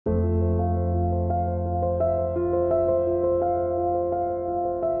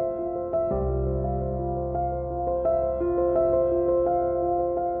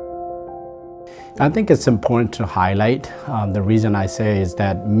I think it's important to highlight, the reason I say is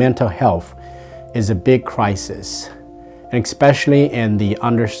that mental health is a big crisis, and especially in the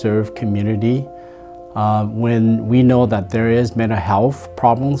underserved community, when we know that there is mental health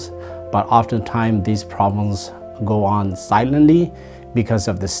problems, but oftentimes these problems go on silently because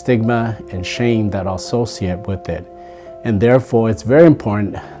of the stigma and shame that are associated with it. And therefore, it's very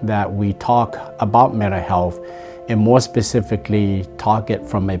important that we talk about mental health and more specifically talk it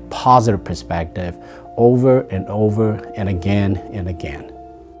from a positive perspective over and over and again and again.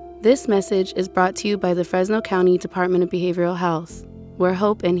 This message is brought to you by the Fresno County Department of Behavioral Health, where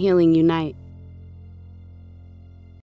hope and healing unite.